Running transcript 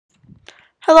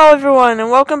Hello everyone,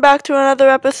 and welcome back to another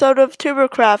episode of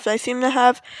TuberCraft. I seem to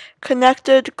have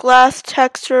connected glass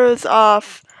textures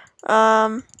off.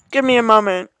 Give me a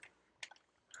moment.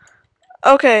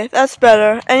 Okay, that's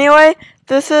better. Anyway,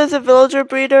 this is a villager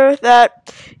breeder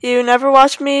that you never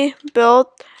watched me build.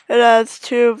 It has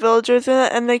two villagers in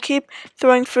it, and they keep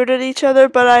throwing food at each other,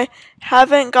 but I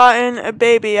haven't gotten a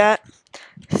baby yet.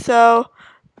 So,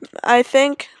 I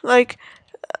think,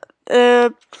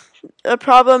 a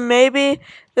problem may be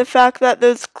the fact that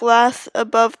there's glass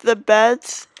above the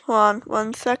beds. Hold on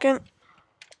 1 second.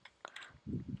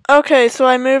 Okay, so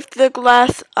I moved the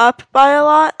glass up by a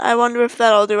lot. I wonder if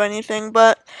that'll do anything,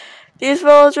 but these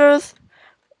villagers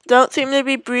don't seem to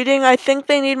be breeding. I think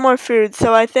they need more food,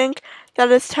 so I think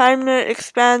that it's time to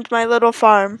expand my little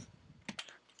farm.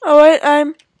 Oh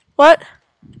wait, what?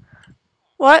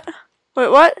 What? Wait,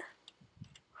 what?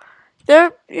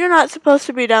 You're not supposed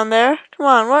to be down there. Come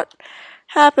on, what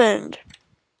happened?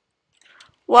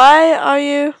 Why are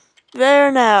you there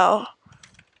now?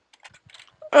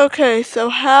 Okay, so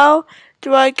how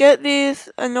do I get these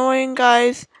annoying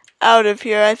guys out of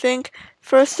here? I think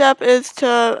first step is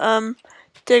to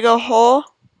dig a hole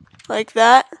like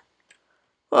that.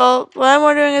 Well, what I'm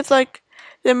wondering is like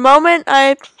the moment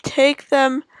I take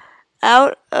them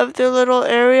out of their little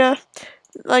area,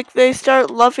 like they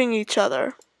start loving each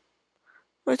other,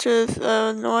 which is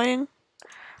annoying.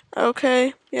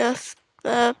 Okay, yes.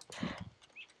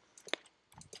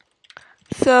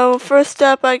 So first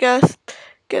step, I guess,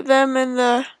 get them in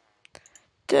the...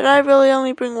 Did I really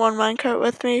only bring one minecart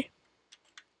with me?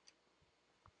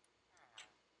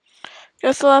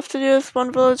 Guess I'll have to do this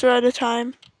one villager at a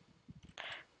time.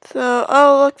 So,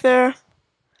 oh look, they're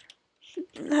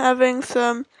having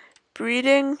some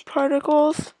breeding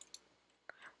particles.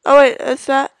 Oh wait, is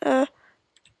that a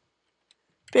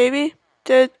baby?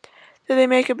 Did they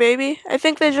make a baby? I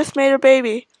think they just made a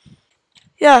baby.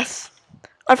 Yes.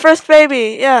 Our first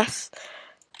baby, yes.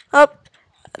 Oh,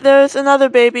 there's another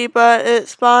baby, but it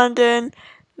spawned in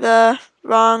the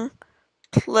wrong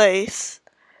place.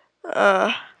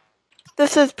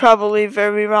 This is probably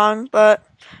very wrong, but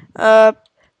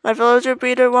my villager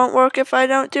breeder won't work if I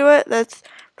don't do it. That's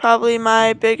probably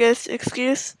my biggest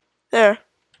excuse. There.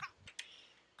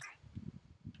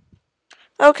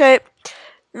 Okay,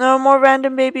 no more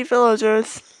random baby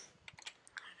villagers.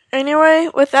 Anyway,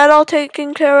 with that all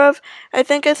taken care of, I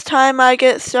think it's time I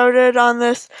get started on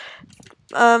this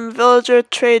villager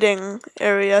trading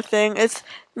area thing. It's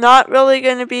not really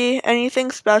going to be anything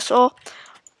special.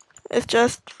 It's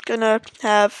just going to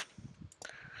have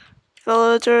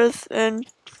villagers and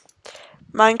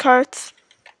minecarts.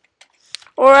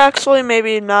 Or actually,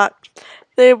 maybe not.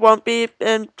 They won't be,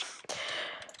 and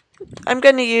I'm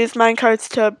going to use minecarts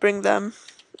to bring them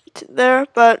there,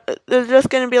 but they're just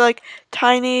going to be like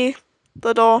tiny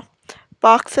little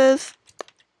boxes.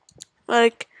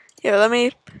 Like, here, let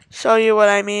me show you what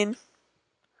I mean.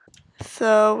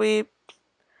 So we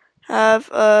have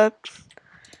a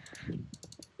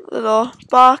little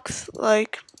box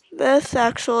like this.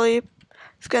 Actually,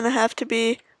 it's going to have to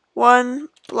be 1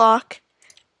 block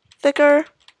thicker,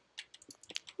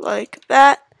 like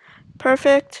that.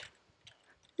 Perfect.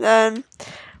 Then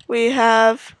we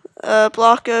have a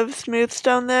block of smooth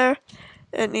stone there.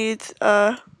 It needs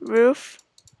a roof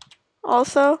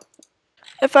also.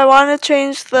 If I want to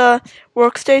change the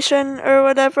workstation or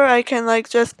whatever, I can like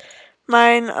just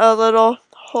mine a little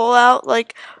hole out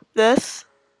like this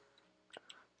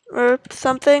or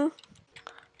something.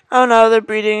 Oh no, they're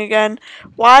breeding again.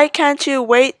 Why can't you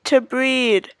wait to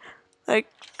breed? Like,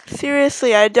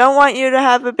 seriously, I don't want you to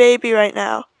have a baby right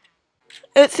now.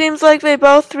 It seems like they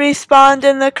both respawned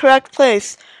in the correct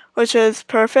place, which is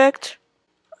perfect.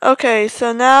 Okay,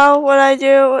 so now what I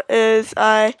do is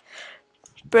I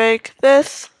break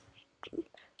this,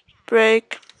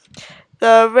 break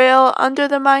the rail under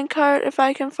the minecart if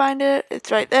I can find it.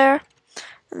 It's right there.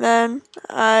 And then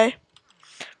I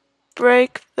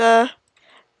break the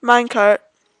minecart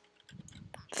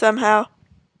somehow.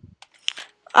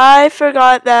 I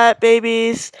forgot that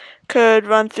babies could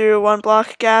run through 1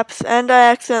 block gaps, and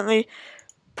I accidentally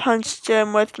punched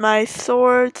him with my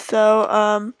sword,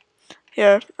 so,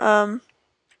 here,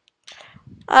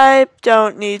 I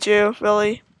don't need you,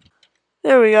 really.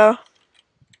 There we go.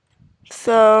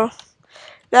 So,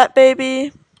 that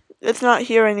baby is not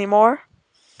here anymore,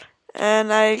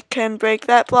 and I can break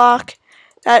that block.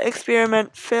 That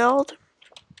experiment failed,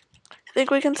 I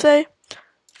think we can say.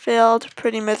 Failed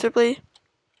pretty miserably.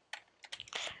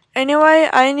 Anyway,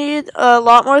 I need a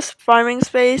lot more farming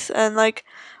space and like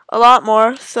a lot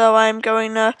more, so I'm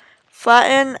going to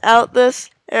flatten out this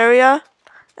area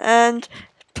and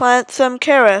plant some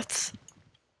carrots.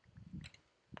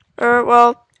 Or,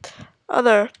 well,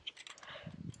 other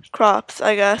crops,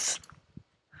 I guess.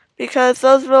 Because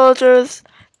those villagers,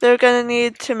 they're gonna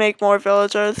need to make more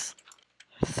villagers.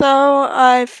 So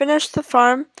I finished the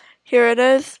farm. Here it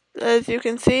is. As you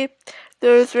can see,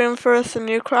 there's room for some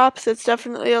new crops. It's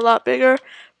definitely a lot bigger,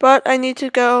 but I need to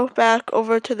go back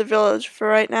over to the village for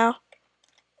right now.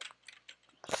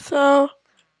 So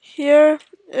here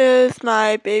is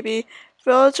my baby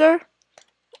villager.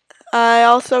 I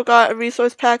also got a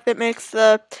resource pack that makes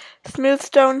the smooth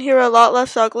stone here a lot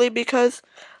less ugly because,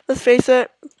 let's face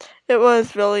it, it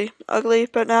was really ugly,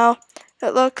 but now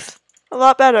it looks a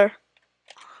lot better.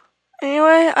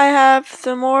 Anyway, I have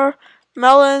some more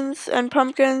melons and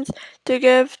pumpkins to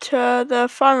give to the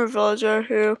farmer villager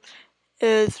who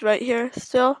is right here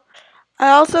still.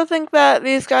 I also think that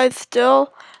these guys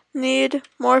still need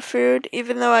more food,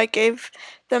 even though I gave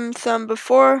them some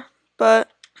before, but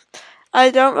I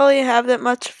don't really have that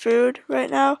much food right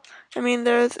now. I mean,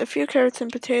 there's a few carrots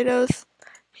and potatoes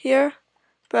here,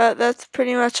 but that's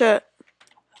pretty much it.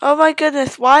 Oh my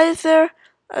goodness, why is there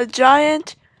a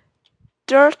giant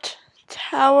dirt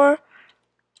tower?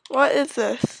 What is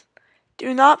this?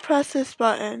 Do not press this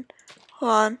button.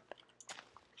 Hold on.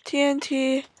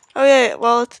 TNT. Oh yeah,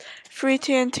 well it's free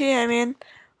TNT, I mean,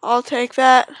 I'll take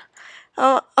that.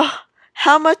 Oh,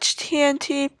 how much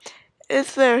TNT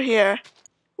is there here?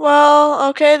 Well,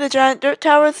 okay, the giant dirt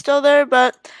tower is still there,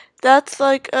 but that's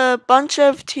like a bunch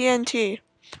of TNT.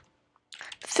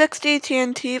 60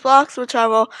 TNT blocks, which I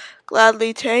will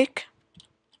gladly take.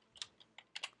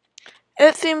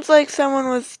 It seems like someone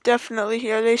was definitely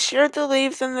here. They sheared the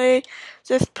leaves and they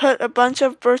just put a bunch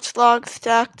of birch logs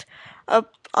stacked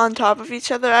up on top of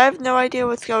each other. I have no idea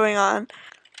what's going on.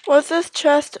 Was this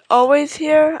chest always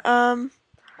here?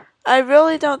 I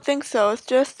really don't think so. It's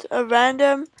just a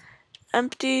random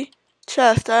empty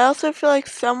chest. I also feel like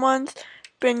someone's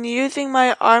been using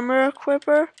my armor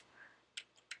equipper.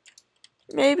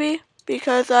 Maybe,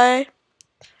 because I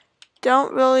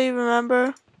don't really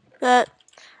remember that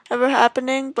ever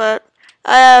happening, but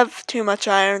I have too much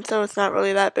iron, so it's not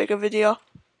really that big of a deal.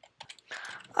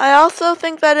 I also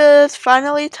think that it is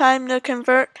finally time to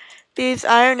convert these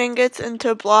iron ingots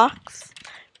into blocks,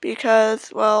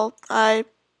 because, well, I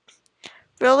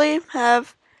really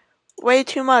have way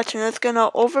too much, and it's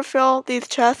gonna overfill these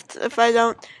chests if I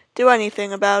don't do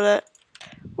anything about it.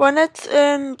 When it's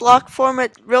in block form,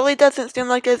 it really doesn't seem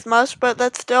like as much, but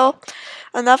that's still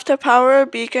enough to power a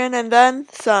beacon and then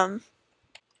some.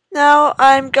 Now,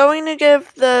 I'm going to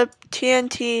give the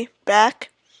TNT back.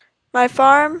 My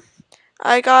farm,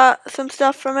 I got some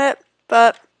stuff from it,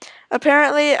 but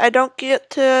apparently I don't get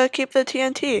to keep the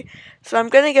TNT. So I'm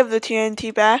going to give the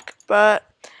TNT back, but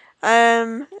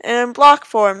I'm in block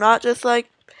form, not just like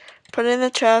put it in a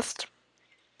chest.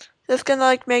 Just gonna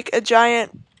like make a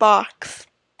giant box.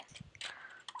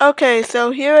 Okay,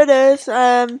 so here it is.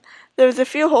 There's a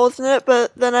few holes in it,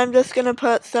 but then I'm just gonna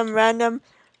put some random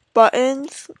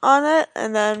buttons on it,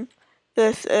 and then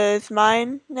this is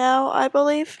mine now, I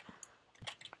believe.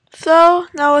 So,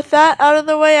 now with that out of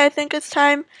the way, I think it's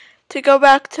time to go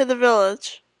back to the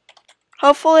village.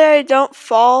 Hopefully I don't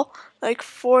fall like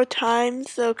 4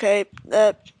 times. Okay,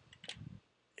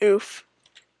 oof.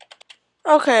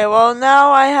 Okay, well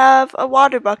now I have a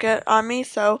water bucket on me,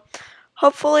 so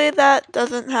hopefully that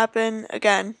doesn't happen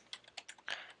again.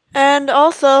 And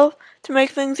also, to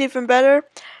make things even better,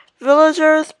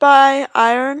 villagers buy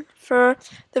iron for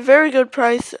the very good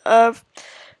price of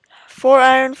 4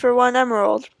 iron for 1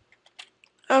 emerald.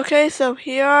 Okay, so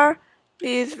here are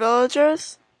these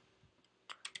villagers.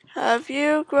 Have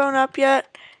you grown up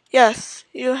yet? Yes,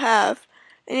 you have.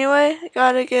 Anyway, I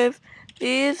gotta give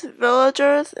these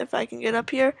villagers, if I can get up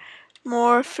here,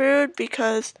 more food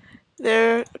because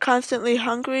they're constantly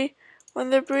hungry when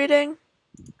they're breeding.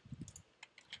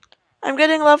 I'm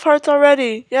getting love hearts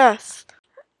already, yes.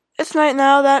 It's night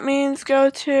now, that means go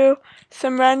to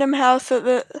some random house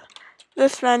at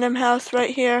this random house right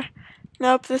here.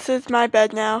 Nope, this is my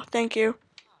bed now, thank you.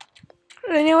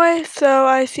 Anyway, so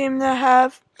I seem to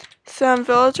have some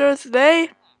villagers.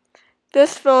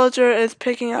 This villager is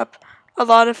picking up a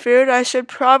lot of food. I should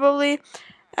probably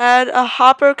add a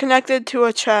hopper connected to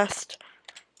a chest.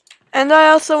 And I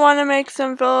also want to make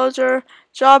some villager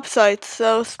job sites.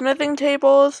 So smithing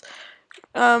tables,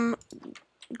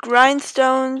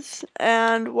 grindstones,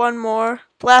 and one more,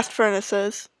 blast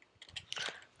furnaces.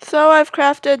 So I've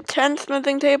crafted 10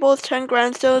 smithing tables, 10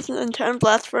 grindstones, and 10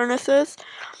 blast furnaces.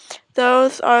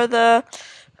 Those are the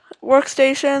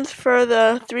workstations for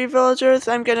the 3 villagers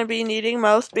I'm going to be needing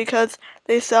most because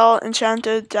they sell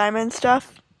enchanted diamond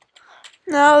stuff.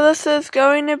 Now this is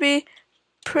going to be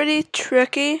pretty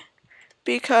tricky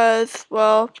because,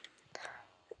 well,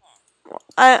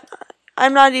 I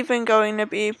I'm not even going to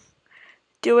be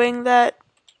doing that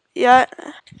yet.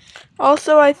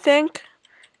 Also, I think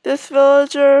this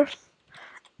villager,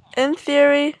 in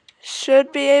theory,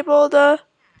 should be able to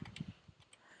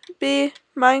be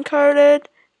minecarted.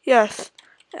 Yes.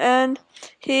 And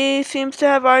he seems to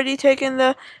have already taken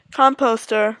the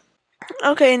composter.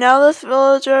 Okay, now this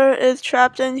villager is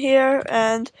trapped in here,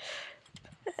 and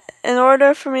in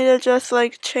order for me to just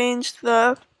like change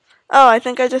the... Oh, I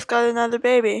think I just got another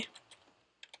baby.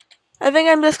 I think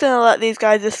I'm just gonna let these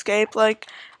guys escape. Like,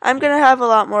 I'm gonna have a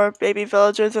lot more baby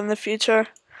villagers in the future.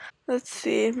 Let's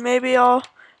see, maybe I'll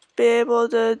be able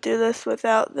to do this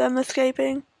without them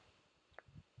escaping.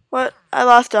 What? I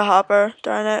lost a hopper,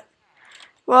 darn it.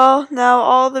 Well, now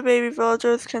all the baby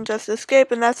villagers can just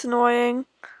escape, and that's annoying.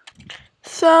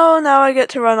 So now I get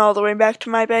to run all the way back to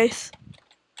my base.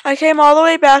 I came all the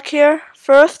way back here.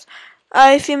 First,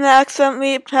 I seem to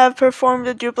accidentally have performed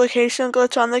a duplication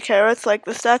glitch on the carrots, like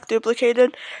the stack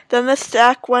duplicated. Then the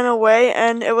stack went away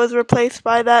and it was replaced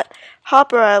by that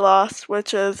hopper I lost,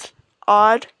 which is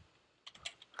odd.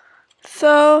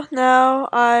 So now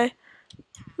I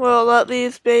will let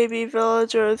these baby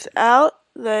villagers out.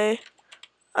 They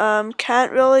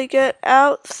can't really get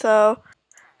out, so...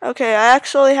 Okay, I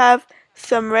actually have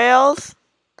some rails,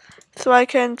 so I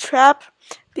can trap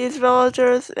these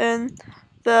villagers in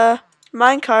the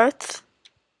minecarts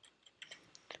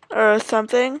or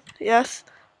something. Yes,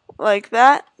 like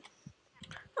that.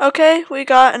 Okay, we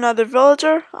got another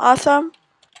villager. Awesome.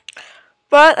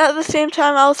 But at the same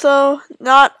time also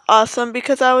not awesome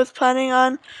because I was planning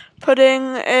on putting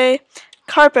a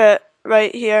carpet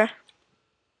right here.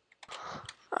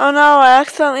 Oh no, I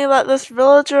accidentally let this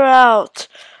villager out.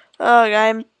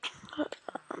 Oh,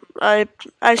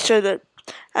 I should have.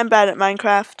 I'm bad at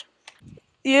Minecraft.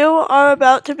 You are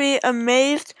about to be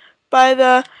amazed by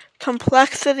the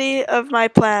complexity of my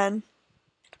plan.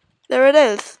 There it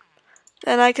is.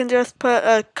 Then I can just put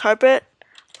a carpet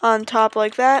on top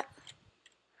like that.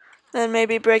 Then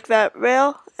maybe break that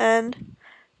rail, and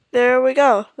there we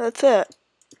go. That's it.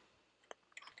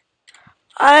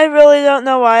 I really don't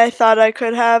know why I thought I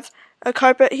could have a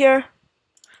carpet here.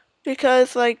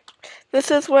 Because, like,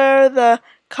 this is where the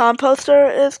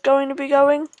composter is going to be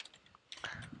going.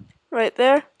 Right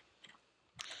there.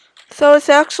 So it's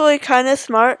actually kind of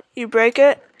smart. You break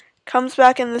it, comes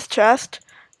back in this chest,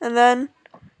 and then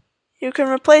you can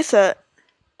replace it.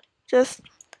 Just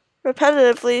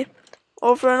repetitively,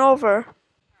 over and over.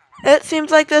 It seems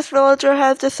like this villager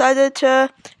has decided to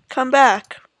come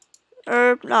back.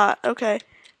 Or not. Okay.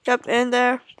 Yep, in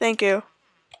there. Thank you.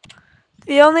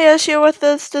 The only issue with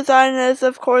this design is,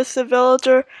 of course, the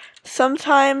villager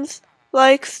sometimes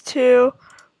likes to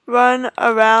run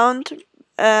around,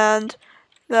 and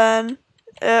then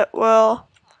it will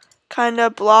kind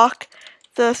of block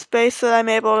the space that I'm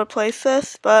able to place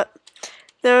this. But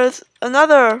there's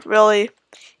another really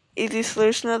easy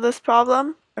solution to this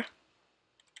problem.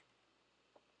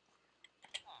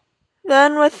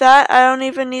 Then with that, I don't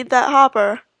even need that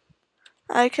hopper.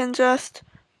 I can just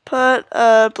put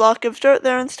a block of dirt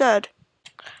there instead.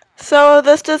 So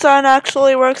this design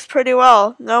actually works pretty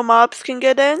well. No mobs can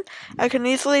get in. I can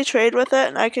easily trade with it,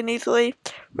 and I can easily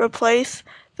replace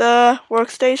the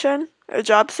workstation or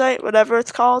job site, whatever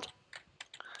it's called.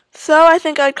 So I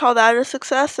think I'd call that a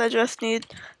success. I just need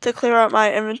to clear out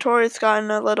my inventory. It's gotten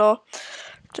a little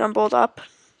jumbled up.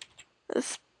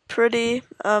 It's pretty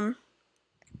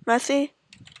messy.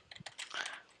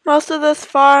 Most of this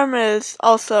farm is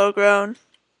also grown.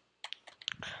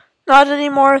 Not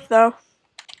anymore though.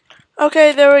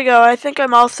 Okay, there we go. I think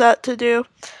I'm all set to do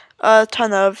a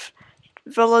ton of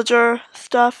villager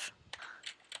stuff.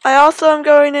 I also am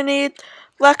going to need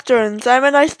lecterns. I'm a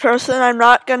nice person. I'm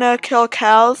not gonna kill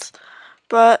cows,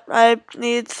 but I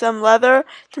need some leather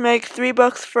to make 3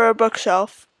 books for a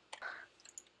bookshelf.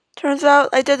 Turns out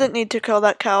I didn't need to kill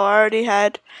that cow. I already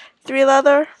had 3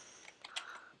 leather.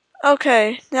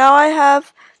 Okay, now I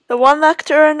have the 1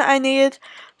 lectern I need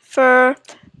to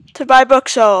buy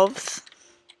bookshelves.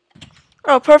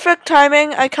 Oh, perfect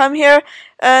timing. I come here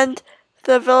and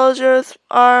the villagers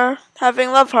are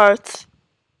having love hearts.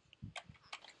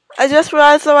 I just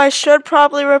realized though I should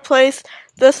probably replace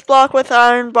this block with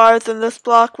iron bars and this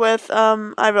block with,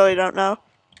 I really don't know.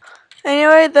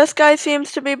 Anyway, this guy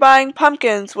seems to be buying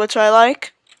pumpkins, which I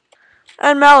like,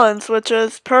 and melons, which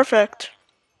is perfect.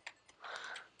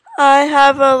 I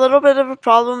have a little bit of a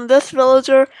problem. This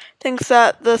villager thinks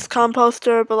that this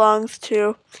composter belongs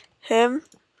to him,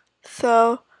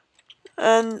 so,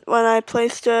 and when I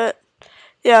placed it,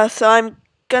 yeah, so I'm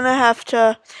gonna have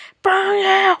to burn it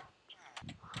out.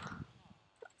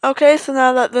 Okay, so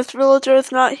now that this villager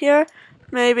is not here,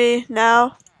 maybe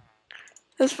now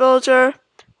this villager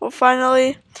will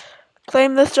finally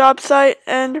claim this job site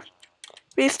and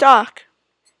restock.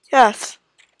 Yes.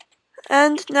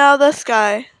 And now this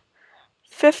guy.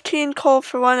 15 coal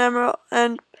for 1 emerald,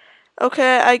 and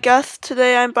okay, I guess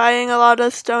today I'm buying a lot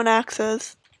of stone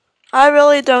axes. I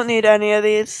really don't need any of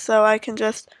these, so I can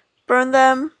just burn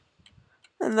them,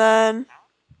 and then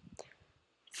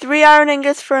 3 iron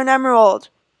ingots for an emerald.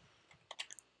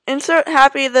 Insert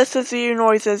happy this is you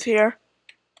noises here.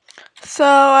 So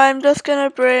I'm just gonna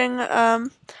bring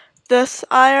this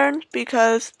iron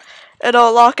because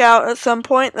it'll lock out at some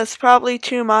point. That's probably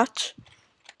too much.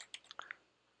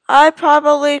 I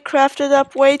probably crafted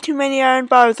up way too many iron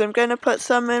bars. I'm gonna put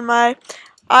some in my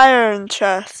iron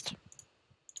chest.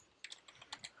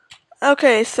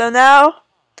 Okay, so now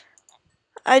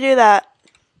I do that.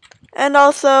 And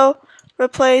also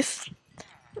replace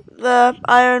the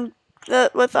iron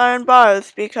with iron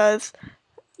bars because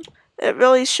it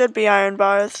really should be iron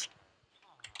bars.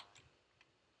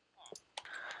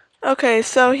 Okay,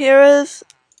 so here is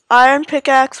iron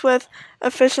pickaxe with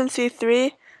efficiency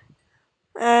 3.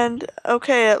 And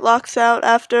okay, it locks out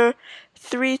after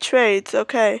 3 trades.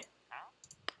 Okay.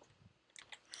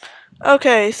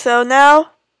 Okay, so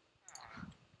now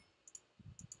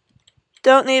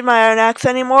don't need my iron axe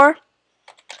anymore.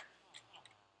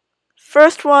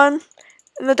 First one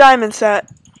in the diamond set.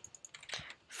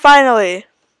 Finally.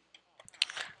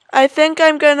 I think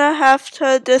I'm gonna have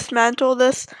to dismantle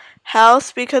this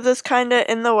house because it's kinda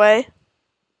in the way.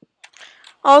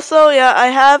 Also, yeah, I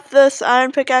have this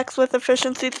iron pickaxe with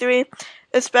efficiency 3.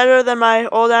 It's better than my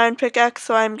old iron pickaxe,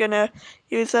 so I'm gonna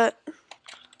use it.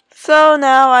 So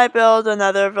now I build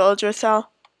another villager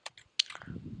cell.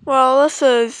 Well, this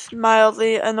is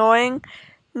mildly annoying.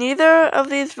 Neither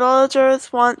of these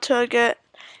villagers want to get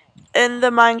in the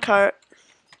minecart.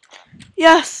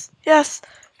 Yes, yes,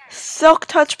 silk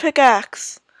touch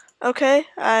pickaxe. Okay,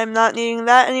 I'm not needing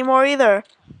that anymore either.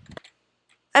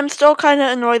 I'm still kinda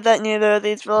annoyed that neither of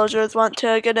these villagers want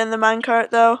to get in the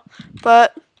minecart though,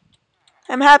 but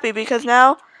I'm happy because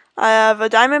now I have a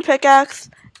diamond pickaxe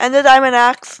and a diamond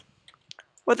axe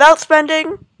without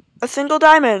spending a single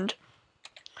diamond.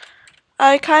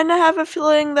 I kinda have a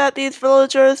feeling that these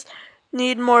villagers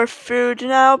need more food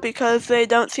now because they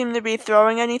don't seem to be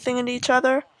throwing anything at each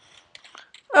other.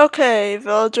 Okay,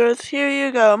 villagers, here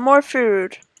you go, more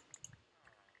food.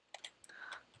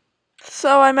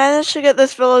 So I managed to get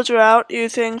this villager out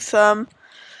using some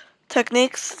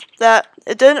techniques that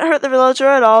it didn't hurt the villager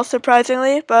at all,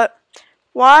 surprisingly, but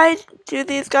why do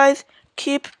these guys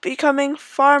keep becoming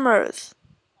farmers?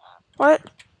 What?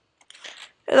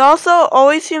 It also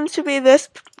always seems to be this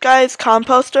guy's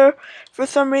composter for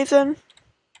some reason.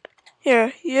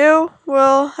 Here, you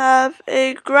will have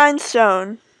a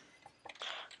grindstone.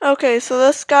 Okay, so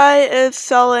this guy is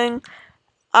selling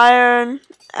iron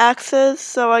axes,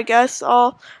 so I guess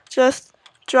I'll just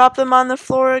drop them on the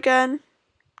floor again.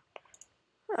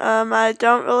 I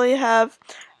don't really have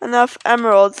enough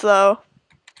emeralds though.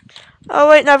 Oh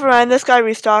wait, never mind, this guy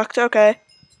restocked, okay.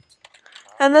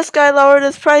 And this guy lowered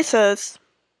his prices.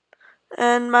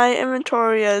 And my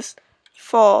inventory is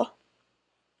full.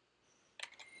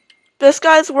 This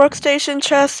guy's workstation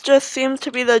chest just seems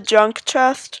to be the junk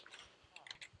chest.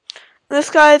 This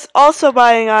guy's also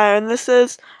buying iron. This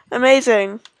is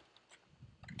amazing.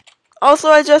 Also,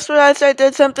 I just realized I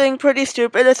did something pretty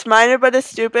stupid. It's minor, but it's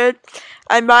stupid.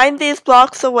 I mined these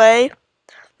blocks away,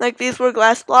 like these were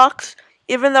glass blocks,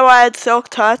 even though I had silk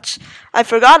touch. I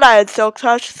forgot I had silk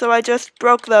touch, so I just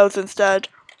broke those instead.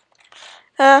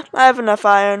 I have enough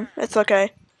iron. It's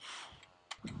okay.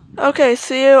 Okay,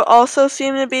 so you also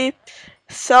seem to be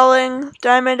selling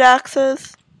diamond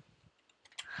axes.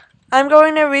 I'm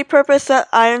going to repurpose that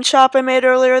iron shop I made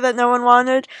earlier that no one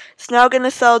wanted. It's now going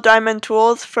to sell diamond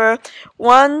tools for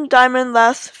 1 diamond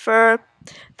less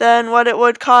than what it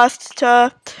would cost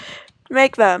to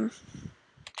make them.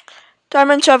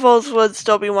 Diamond shovels would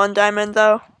still be 1 diamond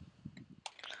though.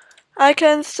 I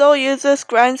can still use this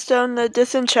grindstone to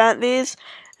disenchant these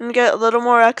and get a little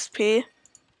more XP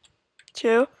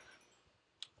too.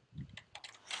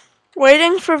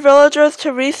 Waiting for villagers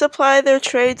to resupply their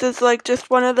trades is like just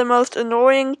one of the most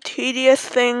annoying, tedious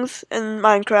things in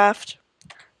Minecraft.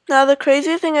 Now the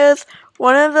crazy thing is,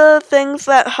 one of the things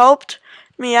that helped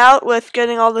me out with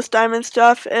getting all this diamond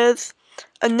stuff is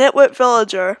a nitwit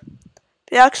villager.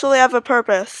 They actually have a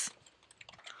purpose.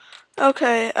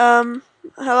 Okay,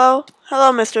 hello?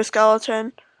 Hello, Mr.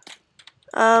 Skeleton.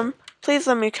 Please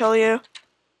let me kill you.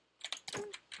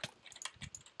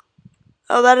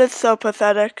 Oh, that is so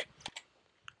pathetic.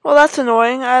 Well, that's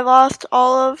annoying. I lost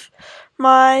all of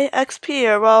my XP,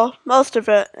 or well, most of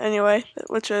it anyway,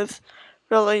 which is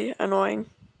really annoying.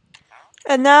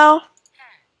 And now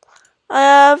I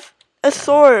have a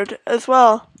sword as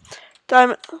well.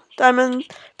 Diamond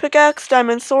pickaxe,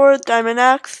 diamond sword, diamond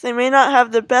axe. They may not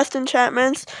have the best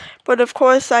enchantments, but of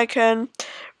course I can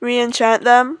re-enchant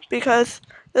them because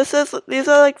these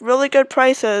are like really good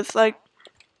prices. Like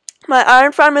my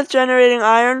iron farm is generating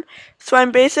iron, so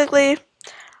I'm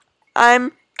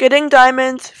getting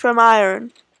diamonds from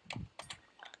iron.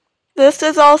 This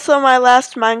is also my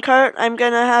last minecart. I'm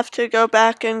gonna have to go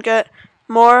back and get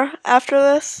more after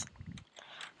this.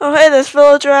 Oh hey, this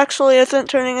villager actually isn't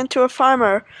turning into a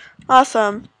farmer.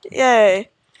 Awesome.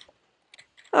 Yay.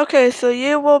 Okay, so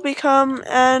you will become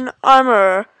an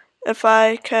armorer if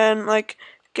I can, like,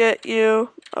 get you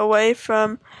away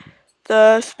from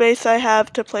the space I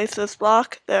have to place this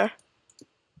block. There.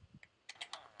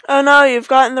 Oh no, you've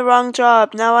gotten the wrong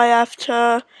job. Now I have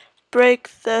to break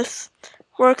this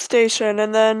workstation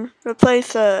and then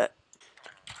replace it.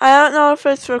 I don't know if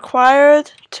it's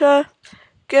required to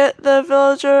get the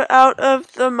villager out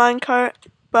of the minecart,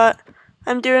 but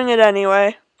I'm doing it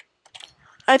anyway.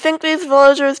 I think these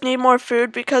villagers need more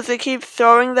food because they keep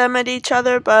throwing them at each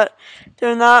other, but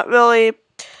they're not really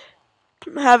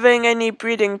having any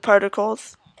breeding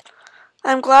particles.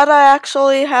 I'm glad I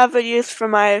actually have a use for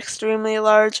my extremely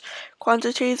large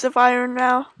quantities of iron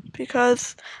now,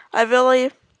 because I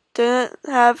really didn't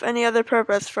have any other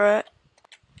purpose for it.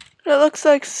 It looks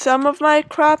like some of my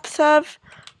crops have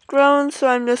grown, so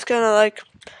I'm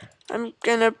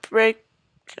gonna break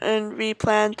and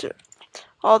replant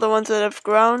all the ones that have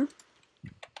grown.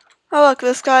 Oh look,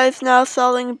 this guy is now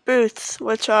selling boots,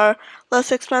 which are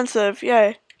less expensive,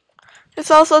 yay.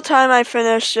 It's also time I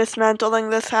finish dismantling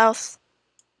this house.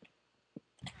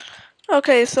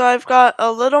 Okay, so I've got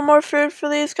a little more food for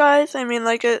these guys. I mean,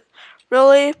 like, it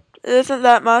isn't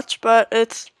that much, but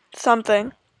it's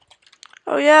something.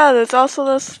 Oh yeah, there's also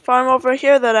this farm over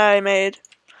here that I made.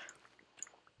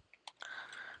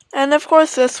 And of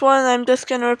course this one, I'm just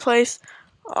gonna replace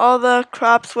all the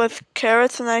crops with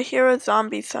carrots, and I hear a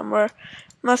zombie somewhere.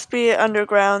 Must be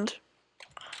underground.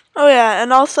 Oh yeah,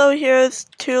 and also here's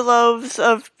 2 loaves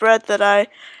of bread that I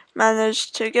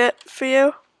managed to get for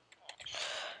you.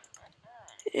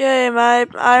 Yay, my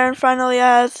iron finally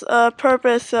has a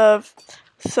purpose of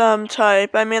some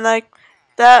type. I mean, like,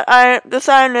 this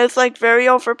iron is, like, very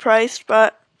overpriced,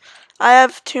 but I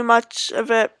have too much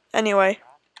of it anyway.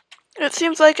 It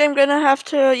seems like I'm gonna have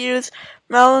to use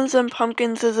melons and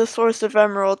pumpkins as a source of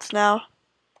emeralds now.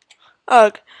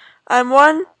 Ugh. I'm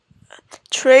 1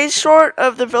 trade short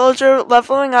of the villager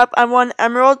leveling up. I'm 1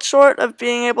 emerald short of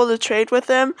being able to trade with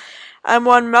him. I'm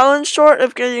 1 melon short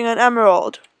of getting an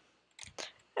emerald.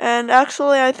 And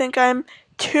actually, I think I'm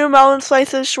 2 melon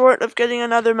slices short of getting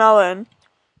another melon.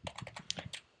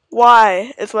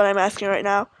 Why is what I'm asking right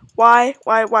now. Why?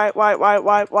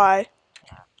 Why?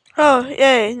 Oh,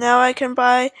 yay, now I can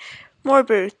buy more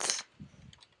boots.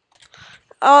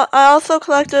 I also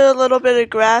collected a little bit of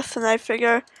grass, and I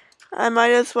figure I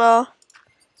might as well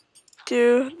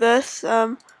do this.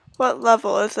 What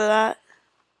level is it at?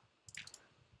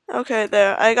 Okay,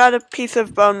 there. I got a piece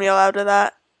of bone meal out of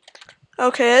that.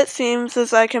 Okay, it seems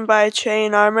as I can buy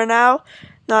chain armor now.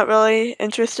 Not really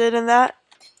interested in that.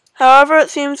 However, it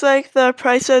seems like the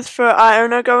prices for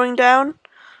iron are going down.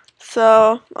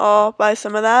 So, I'll buy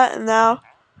some of that, and now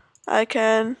I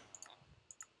can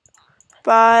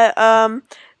buy,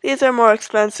 these are more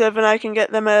expensive, and I can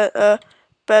get them at a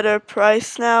better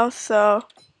price now, so,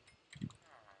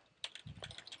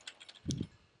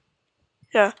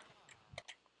 yeah.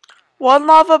 1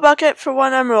 lava bucket for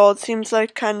 1 emerald seems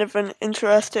like kind of an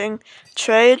interesting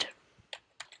trade.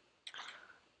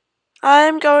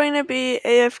 I'm going to be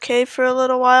AFK for a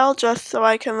little while just so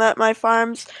I can let my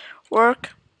farms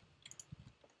work.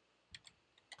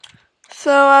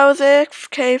 So I was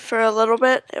AFK for a little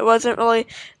bit. It wasn't really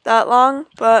that long,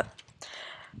 but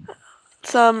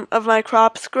some of my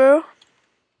crops grew.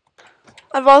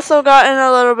 I've also gotten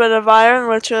a little bit of iron,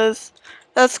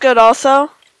 that's good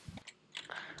also.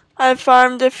 I've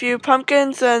farmed a few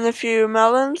pumpkins and a few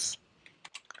melons.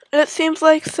 It seems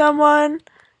like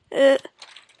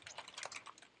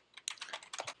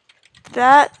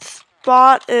that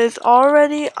spot is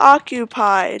already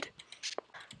occupied.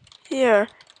 Here,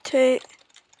 take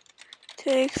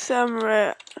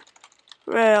some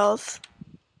rails.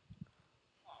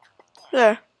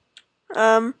 There.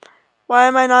 Why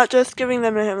am I not just giving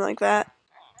them to him like that?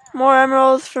 More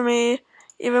emeralds for me.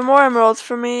 Even more emeralds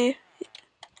for me.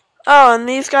 Oh, and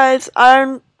these guys,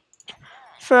 iron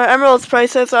for emeralds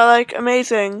prices are like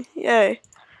amazing. Yay.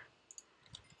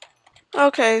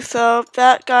 Okay, so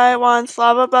that guy wants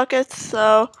lava buckets,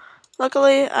 so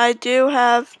luckily I do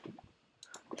have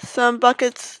some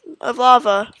buckets of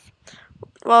lava.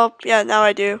 Well, yeah, now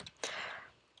I do.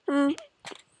 I'm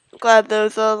glad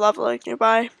there's a lava lake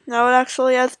nearby. Now it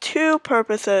actually has two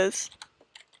purposes.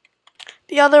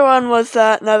 The other one was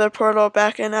that nether portal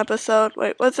back in episode.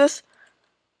 Wait, was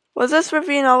this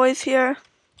ravine always here?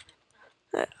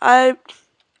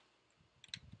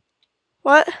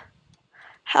 What?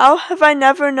 How have I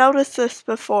never noticed this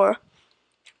before?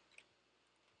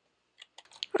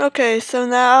 Okay, so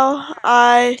now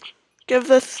I give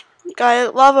this guy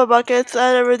lava buckets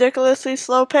at a ridiculously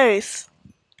slow pace.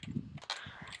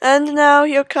 And now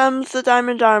here comes the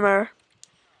diamond armor.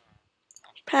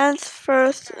 Pants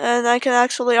first, and I can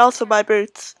actually also buy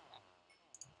boots.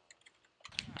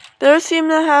 There seem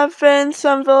to have been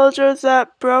some villagers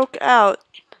that broke out.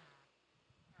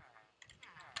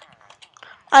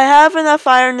 I have enough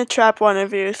iron to trap one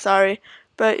of you, sorry,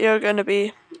 but you're gonna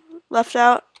be left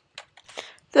out.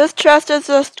 This chest is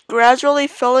just gradually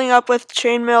filling up with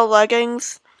chainmail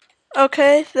leggings.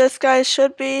 Okay, this guy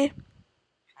should be...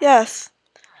 Yes.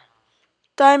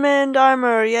 Diamond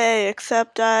armor, yay,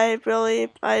 except Why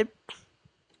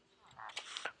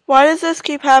does this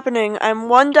keep happening? I'm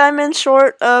one diamond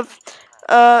short of...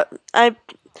 Why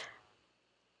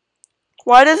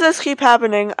does this keep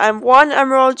happening? I'm one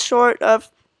emerald short of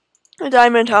a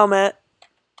diamond helmet.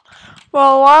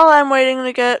 Well, while I'm waiting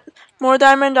to get more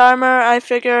diamond armor, I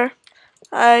figure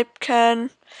I can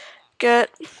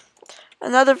get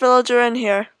another villager in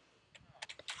here.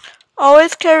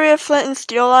 Always carry a flint and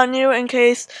steel on you in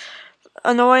case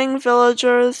annoying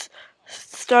villagers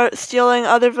start stealing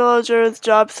other villagers'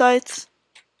 job sites.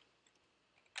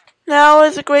 Now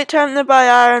is a great time to buy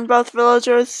iron. Both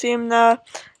villagers seem to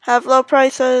have low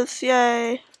prices.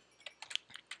 Yay.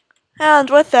 And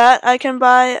with that, I can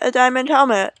buy a diamond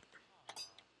helmet.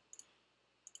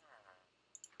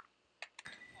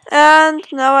 And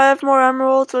now I have more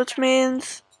emeralds, which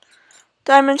means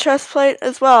diamond chestplate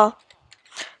as well.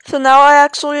 So now I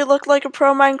actually look like a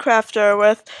pro Minecrafter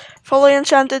with fully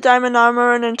enchanted diamond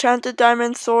armor, an enchanted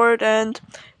diamond sword, and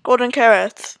golden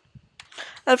carrots.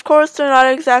 Of course, they're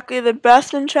not exactly the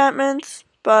best enchantments,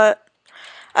 but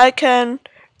I can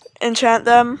enchant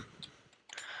them.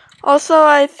 Also,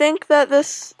 I think that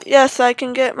yes, I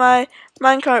can get my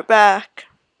minecart back.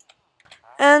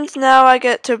 And now I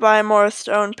get to buy more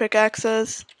stone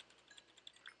pickaxes.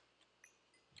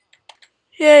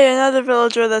 Yay, another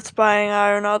villager that's buying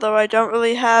iron, although I don't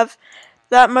really have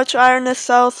that much iron to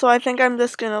sell, so I think I'm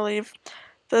just gonna leave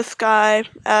this guy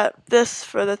at this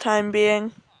for the time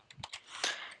being.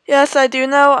 Yes, I do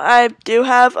know I do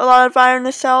have a lot of iron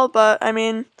to sell, but I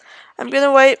mean, I'm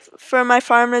gonna wait for my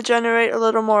farm to generate a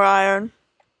little more iron.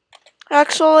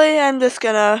 Actually, I'm just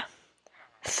gonna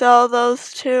sell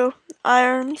those two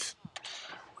irons.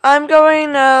 I'm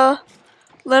going to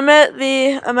limit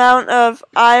the amount of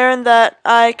iron that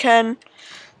I can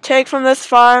take from this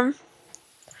farm.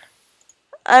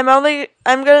 I'm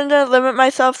going to limit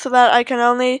myself so that I can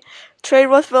only trade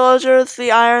with villagers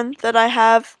the iron that I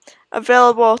have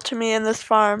available to me in this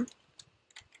farm.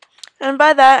 And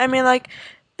by that, I mean like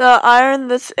the iron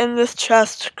that's in this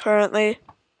chest currently.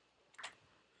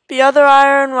 The other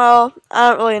iron, well, I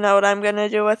don't really know what I'm going to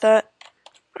do with it.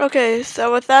 Okay,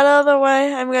 so with that out of the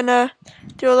way, I'm going to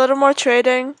do a little more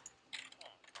trading.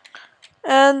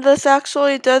 And this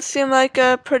actually does seem like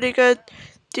a pretty good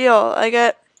deal. I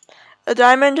get a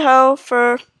diamond hoe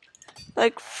for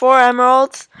like 4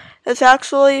 emeralds. It's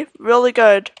actually really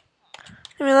good.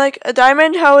 I mean, like, a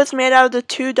diamond hoe is made out of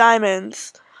 2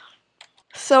 diamonds.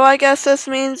 So I guess this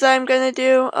means I'm gonna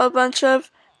do a bunch of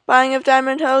buying of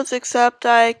diamond hoes, except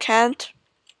I can't.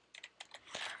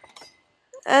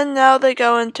 And now they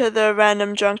go into the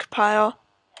random junk pile.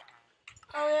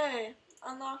 Oh yay,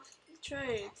 unlock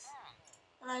trades.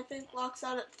 And I think locks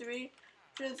out at 3,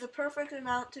 which is the perfect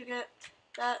amount to get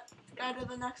that guy to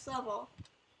the next level.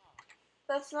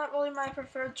 That's not really my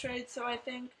preferred trade, so I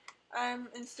think I'm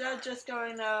instead just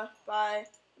going to buy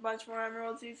a bunch more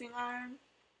emeralds using iron.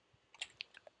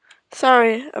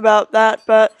 Sorry about that,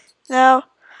 but now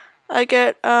I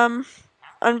get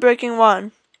Unbreaking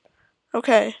 1.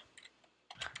 Okay.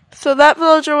 So that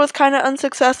villager was kind of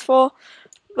unsuccessful,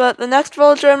 but the next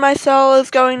villager in my cell is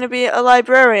going to be a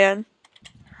librarian.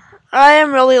 I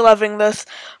am really loving this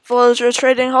villager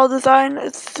trading hall design.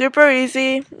 It's super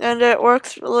easy, and it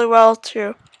works really well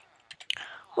too.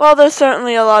 Well, there's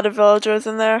certainly a lot of villagers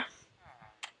in there.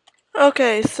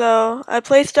 Okay, so I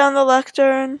place down the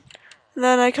lectern, and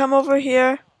then I come over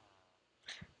here.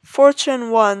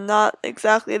 Fortune 1, not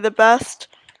exactly the best.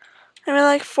 I mean,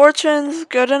 like, Fortune's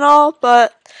good and all,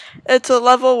 but it's a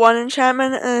level 1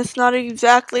 enchantment, and it's not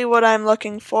exactly what I'm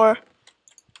looking for.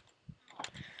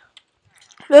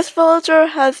 This villager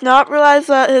has not realized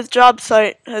that his job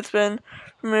site has been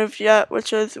removed yet,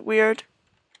 which is weird.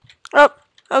 Oh,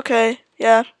 okay,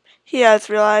 yeah, he has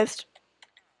realized.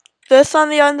 This, on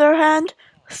the other hand,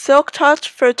 Silk Touch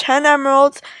for 10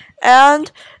 emeralds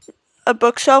and a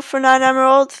bookshelf for 9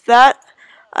 emeralds, that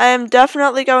I am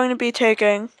definitely going to be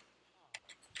taking.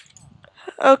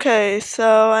 Okay,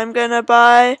 so I'm gonna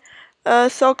buy a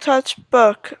Silk Touch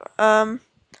book.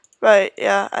 Right,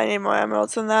 yeah, I need more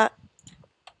emeralds than that.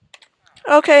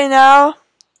 Okay, now,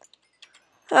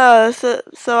 so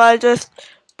I just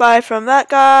buy from that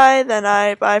guy, then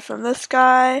I buy from this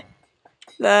guy,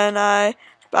 then I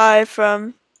buy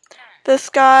from this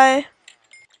guy,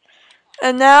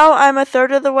 and now I'm a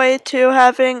third of the way to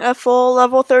having a full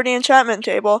level 30 enchantment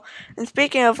table. And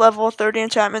speaking of level 30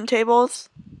 enchantment tables,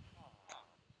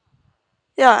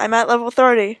 yeah, I'm at level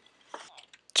 30.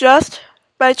 Just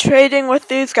by trading with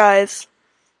these guys.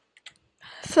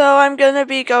 So I'm gonna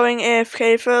be going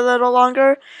AFK for a little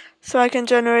longer so I can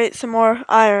generate some more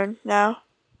iron now.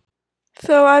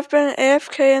 So I've been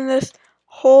AFK in this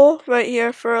hole right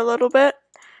here for a little bit.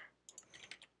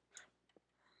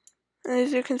 And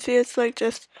as you can see, it's like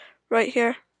just right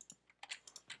here.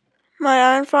 My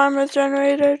iron farm has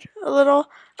generated a little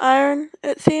iron,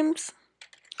 it seems.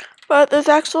 But there's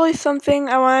actually something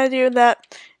I want to do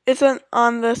that isn't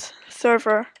on this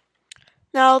server.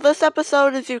 Now, this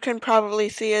episode, as you can probably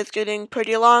see, is getting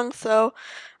pretty long, so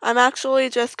I'm actually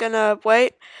just gonna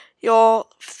wait. You'll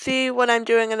see what I'm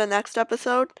doing in the next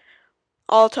episode.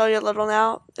 I'll tell you a little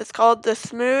now. It's called The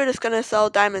Smood. It's gonna sell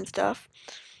diamond stuff,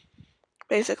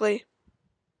 basically.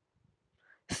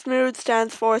 Smood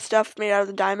stands for stuff made out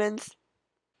of diamonds.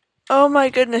 Oh my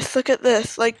goodness, look at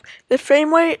this. Like, the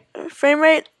frame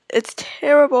rate, it's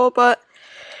terrible, but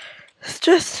it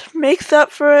just makes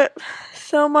up for it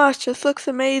so much. This looks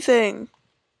amazing.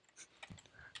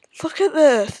 Look at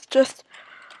this. Just,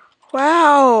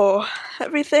 wow.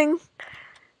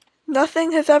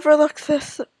 Nothing has ever looked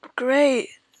this great.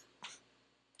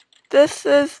 This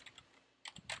is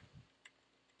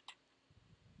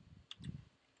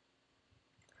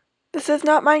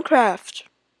not Minecraft.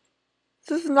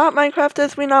 This is not Minecraft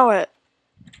as we know it.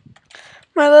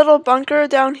 My little bunker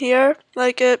down here,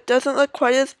 like, it doesn't look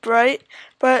quite as bright,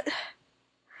 but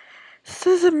this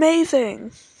is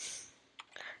amazing.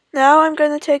 Now I'm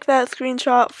going to take that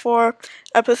screenshot for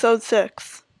episode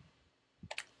 6.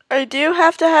 I do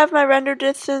have to have my render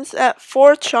distance at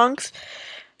 4 chunks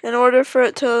in order for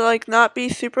it to, like, not be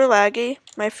super laggy.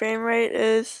 My frame rate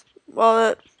is,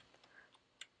 well, it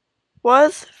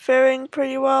was faring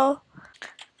pretty well.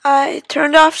 I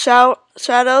turned off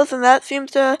shadows, and that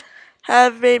seems to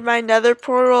have made my nether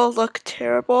portal look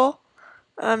terrible.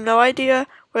 No idea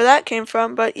where that came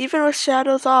from, but even with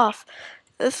shadows off,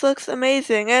 this looks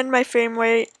amazing, and my frame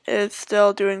rate is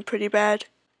still doing pretty bad.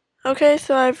 Okay,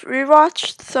 so I've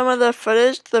rewatched some of the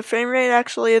footage. The frame rate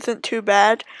actually isn't too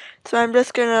bad, so I'm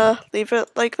just gonna leave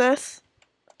it like this.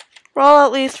 Well,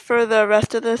 at least for the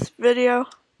rest of this video.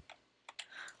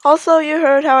 Also, you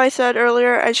heard how I said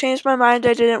earlier, I changed my mind.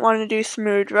 I didn't want to do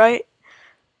Smood, right?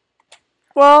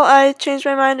 Well, I changed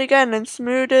my mind again, and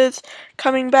Smood is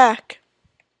coming back.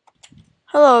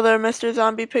 Hello there, Mr.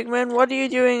 Zombie Pigman. What are you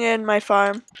doing in my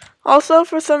farm? Also,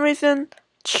 for some reason,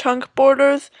 chunk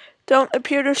borders don't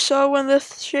appear to show when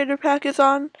this shader pack is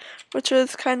on, which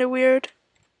is kind of weird.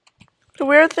 The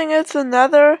weird thing is the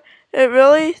nether, it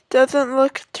really doesn't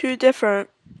look too different.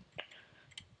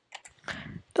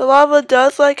 The lava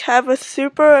does like have a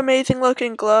super amazing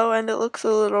looking glow, and it looks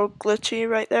a little glitchy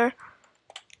right there.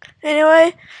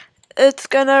 Anyway, it's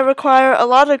gonna require a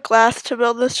lot of glass to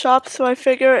build this shop, so I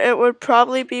figure it would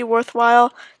probably be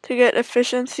worthwhile to get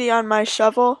efficiency on my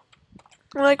shovel.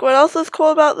 And, like, what else is cool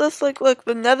about this? Like, look,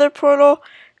 the nether portal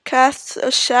casts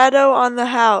a shadow on the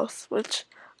house, which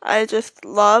I just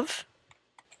love.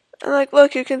 And, like,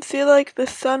 look, you can see, like, the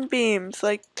sunbeams,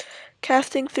 like,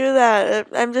 casting through that.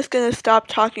 I'm just gonna stop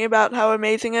talking about how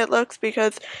amazing it looks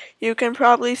because you can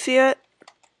probably see it.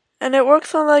 And it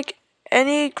works on, like,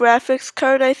 any graphics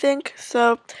card, I think,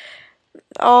 so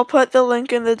I'll put the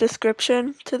link in the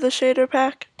description to the shader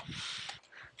pack.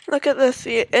 Look at this,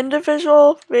 the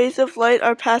individual rays of light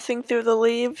are passing through the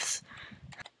leaves.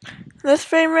 This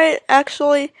frame rate,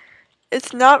 actually,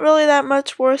 it's not really that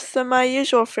much worse than my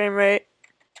usual frame rate.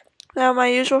 Now, my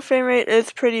usual frame rate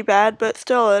is pretty bad, but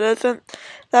still, it isn't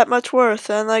that much worse,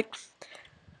 and, like,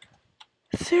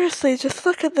 seriously, just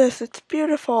look at this, it's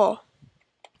beautiful.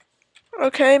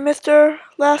 Okay, Mr.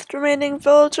 Last Remaining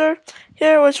Villager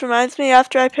here, which reminds me,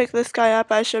 after I pick this guy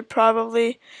up, I should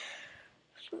probably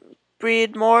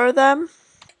breed more of them.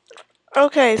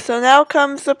 Okay, so now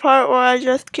comes the part where I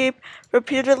just keep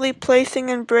repeatedly placing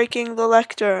and breaking the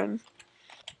lectern.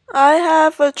 I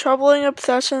have a troubling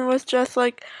obsession with just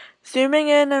like zooming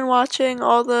in and watching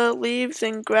all the leaves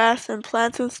and grass and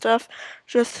plants and stuff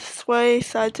just sway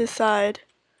side to side.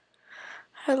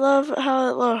 I love how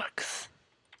it looks.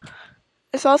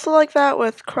 It's also like that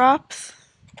with crops.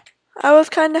 I was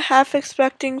kinda half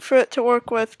expecting for it to work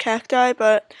with cacti,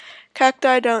 but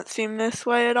cacti don't seem this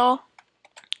way at all.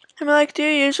 I mean, like, do you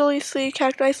usually see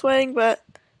cacti swaying? But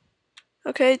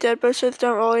okay, dead bushes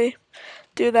don't really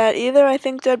do that either. I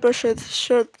think dead bushes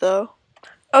should, though.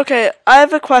 Okay, I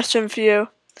have a question for you.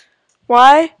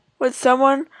 Why would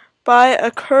someone buy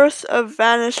a Curse of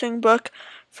Vanishing book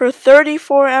for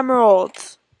 34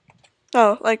 emeralds?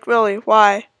 No, like, really,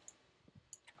 why?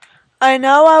 I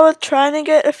know I was trying to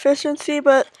get efficiency,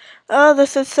 but oh,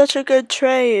 this is such a good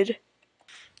trade.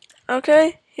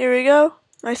 Okay, here we go.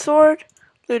 My sword,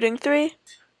 looting 3,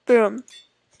 boom.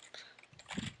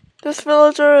 This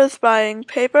villager is buying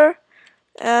paper,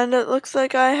 and it looks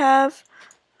like I have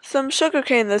some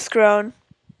sugarcane that's grown.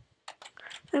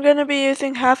 I'm going to be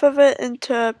using half of it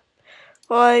into,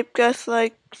 well, I guess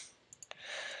like,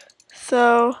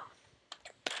 so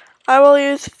I will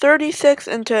use 36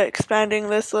 into expanding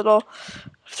this little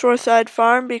shoreside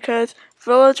farm because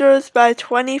villagers buy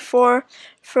 24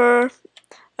 for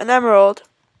an emerald.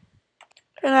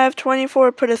 And I have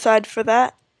 24 put aside for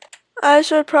that. I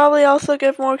should probably also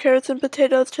give more carrots and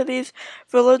potatoes to these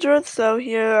villagers, so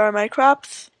here are my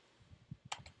crops.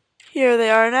 Here they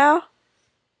are now.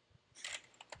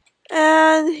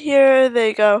 And here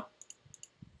they go.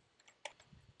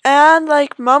 And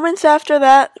like moments after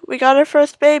that, we got our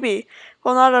first baby.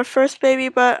 Well, not our first baby,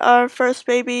 but our first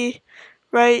baby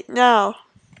right now.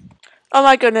 Oh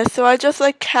my goodness, so I just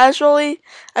like casually,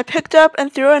 I picked up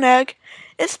and threw an egg.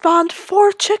 It spawned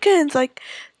 4 chickens. Like,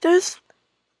 there's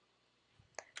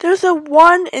a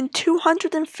 1 in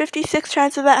 256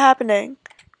 chance of that happening.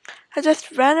 I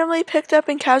just randomly picked up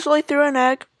and casually threw an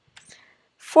egg.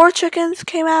 4 chickens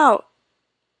came out.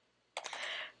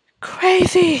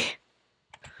 Crazy!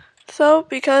 So,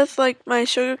 because like my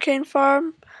sugarcane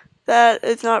farm that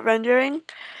is not rendering,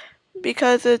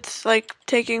 because it's like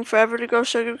taking forever to grow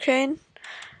sugarcane,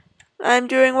 I'm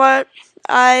doing what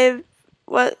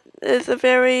is a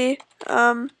very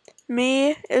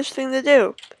me-ish thing to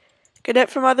do. Get it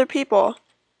from other people.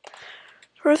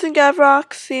 Person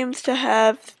Gavrock seems to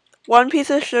have 1 piece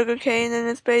of sugarcane in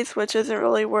his base, which isn't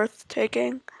really worth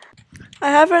taking.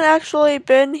 I haven't actually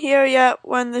been here yet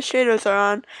when the shaders are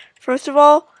on. First of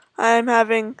all, I'm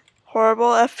having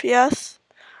horrible FPS.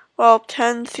 Well,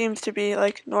 10 seems to be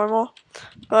like normal,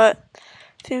 but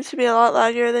seems to be a lot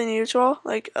laggier than usual.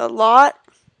 Like a lot.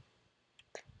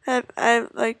 I'm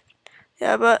like,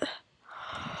 yeah, but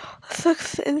this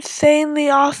looks insanely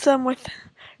awesome with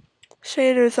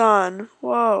shaders on.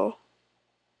 Whoa.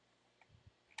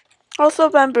 Also,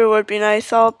 bamboo would be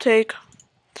nice. I'll take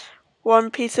 1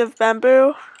 piece of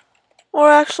bamboo. Or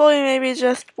actually, maybe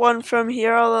just 1 from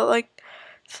here. Although, like,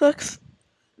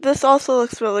 this also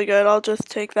looks really good. I'll just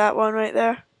take that one right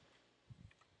there.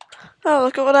 Oh,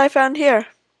 look at what I found here.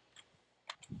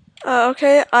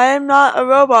 Okay, I am not a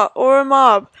robot or a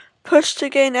mob. Push to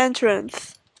gain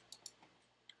entrance.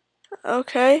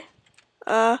 Okay.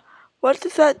 What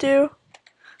does that do?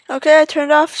 Okay, I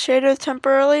turned off shaders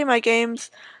temporarily. My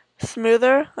game's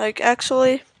smoother. Like,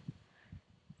 actually,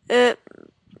 yeah,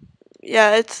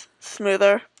 it's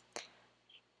smoother.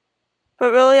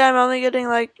 But really, I'm only getting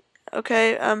like,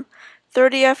 okay,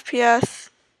 30 FPS.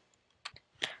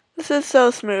 This is so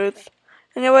smooth.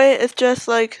 Anyway, it's just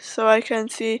like so I can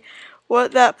see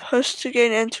what that push to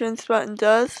gain entrance button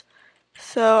does.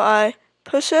 So I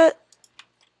push it,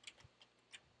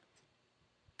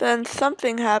 then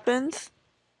something happens.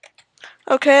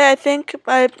 Okay, I think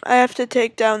I have to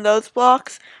take down those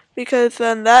blocks because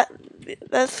then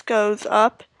this goes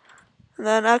up. And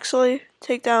then actually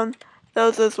take down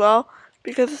those as well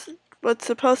because what's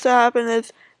supposed to happen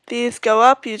is these go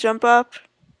up, you jump up.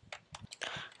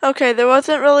 Okay, there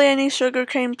wasn't really any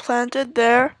sugarcane planted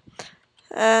there,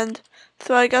 and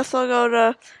so I guess I'll go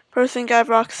to Person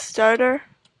Gavrock's starter,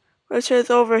 which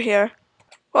is over here.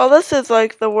 Well, this is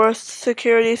like the worst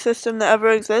security system that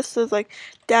ever exists. There's like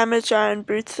damaged iron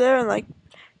brutes there, and like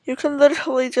you can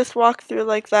literally just walk through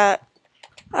like that.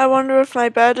 I wonder if my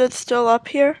bed is still up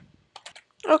here.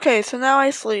 Okay, so now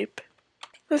I sleep.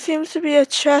 There seems to be a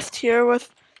chest here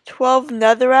with 12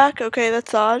 netherrack. Okay,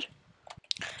 that's odd.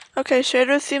 Okay,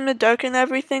 shaders seem to darken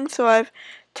everything, so I've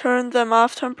turned them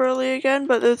off temporarily again,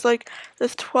 but there's like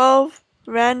this 12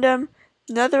 random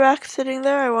netherrack sitting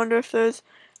there. I wonder if there's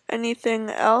anything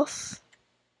else.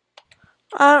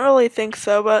 I don't really think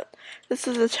so, but this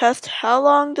is a test. How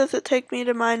long does it take me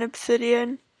to mine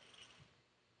obsidian?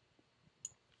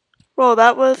 Well,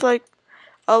 that was like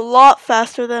a lot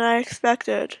faster than I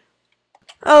expected.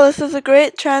 Oh, this is a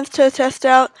great chance to test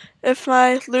out if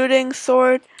my looting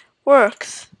sword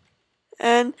works.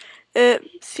 And it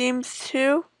seems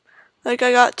to. Like,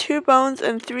 I got 2 bones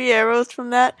and 3 arrows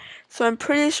from that, so I'm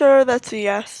pretty sure that's a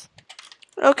yes.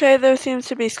 Okay, there seems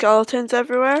to be skeletons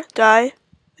everywhere. Die.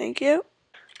 Thank you.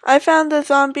 I found a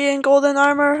zombie in golden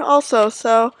armor also,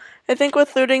 so I think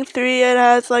with looting 3 it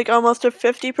has like almost a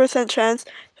 50% chance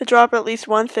to drop at least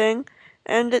one thing,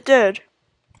 and it did.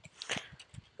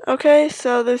 Okay,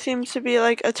 so there seems to be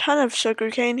like a ton of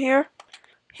sugarcane here.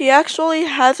 He actually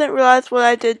hasn't realized what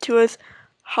I did to his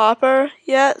hopper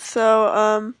yet,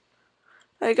 so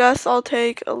I guess I'll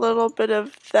take a little bit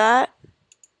of that.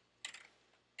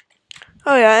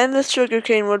 Oh yeah, and this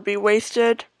sugarcane would be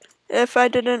wasted if I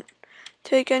didn't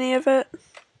take any of it.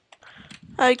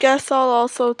 I guess I'll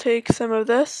also take some of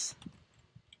this.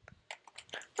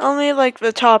 Only like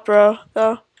the top row,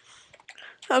 though.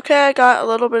 Okay, I got a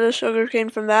little bit of sugarcane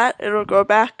from that. It'll go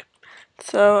back.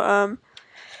 So,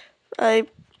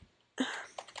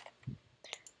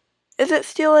 is it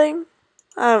stealing?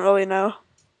 I don't really know.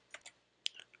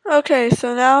 Okay,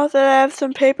 so now that I have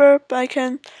some paper, I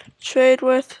can trade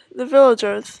with the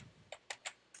villagers.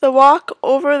 The walk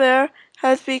over there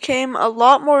has become a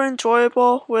lot more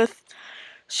enjoyable with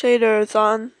shaders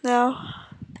on now.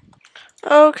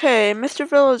 Okay, Mr.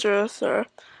 Villager, sir.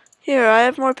 Here, I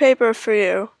have more paper for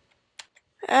you.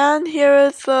 And here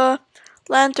is the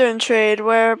lantern trade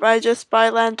where I just buy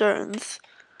lanterns.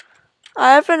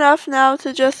 I have enough now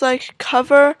to just like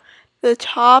cover the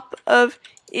top of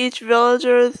each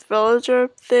villager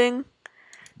thing,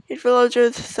 each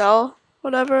villager's cell,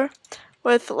 whatever,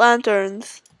 with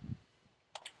lanterns.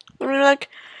 I mean, like,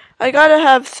 I gotta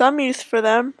have some use for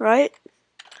them, right?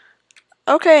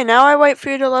 Okay, now I wait for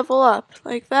you to level up,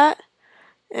 like that.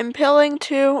 Impaling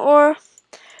 2, or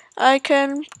I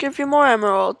can give you more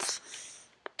emeralds.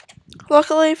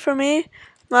 Luckily for me,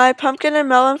 my pumpkin and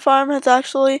melon farm has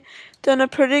actually done a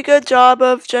pretty good job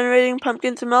of generating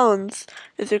pumpkins and melons,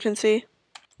 as you can see.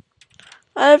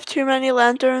 I have too many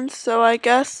lanterns, so I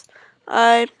guess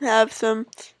I have some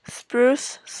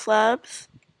spruce slabs.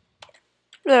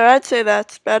 There, I'd say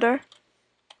that's better.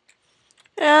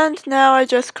 And now I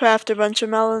just craft a bunch of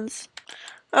melons.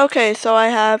 Okay, so I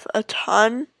have a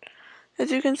ton,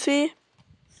 as you can see.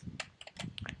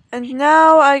 And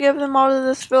now I give them all to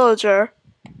this villager.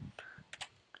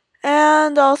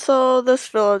 And also this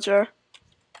villager.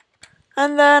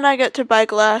 And then I get to buy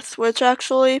glass, which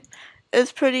actually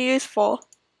is pretty useful.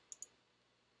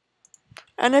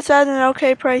 And it's at an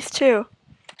okay price too.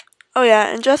 Oh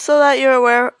yeah, and just so that you're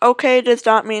aware, okay does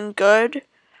not mean good.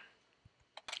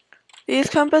 These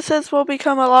compasses will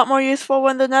become a lot more useful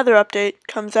when the Nether update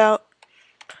comes out.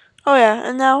 Oh yeah,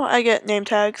 and now I get name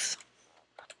tags.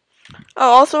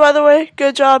 Oh, also by the way,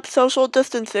 good job social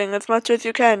distancing as much as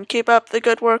you can. Keep up the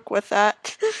good work with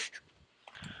that.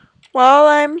 While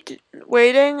I'm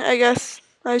waiting, I guess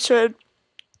I should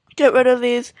get rid of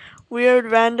these weird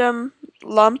random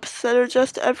lumps that are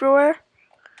just everywhere.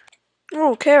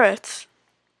 Oh, carrots.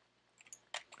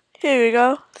 Here you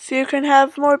go, so you can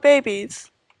have more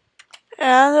babies.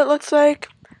 And it looks like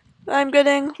I'm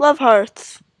getting love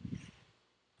hearts.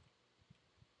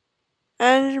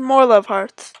 And more love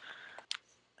hearts.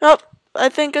 Oh, I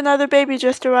think another baby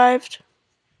just arrived.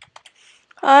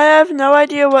 I have no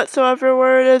idea whatsoever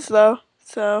where it is though,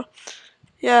 so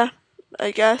yeah,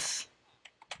 I guess.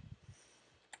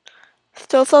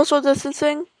 Still social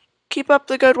distancing? Keep up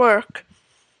the good work.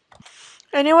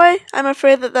 Anyway, I'm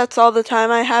afraid that that's all the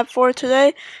time I have for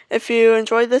today. If you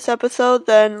enjoyed this episode,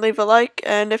 then leave a like,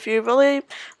 and if you really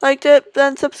liked it,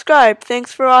 then subscribe.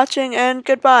 Thanks for watching, and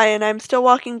goodbye, and I'm still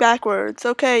walking backwards.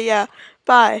 Okay, yeah,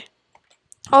 bye.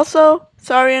 Also,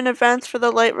 sorry in advance for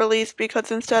the late release, because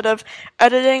instead of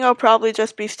editing, I'll probably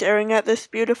just be staring at this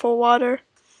beautiful water.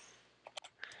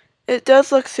 It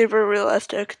does look super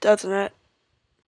realistic, doesn't it?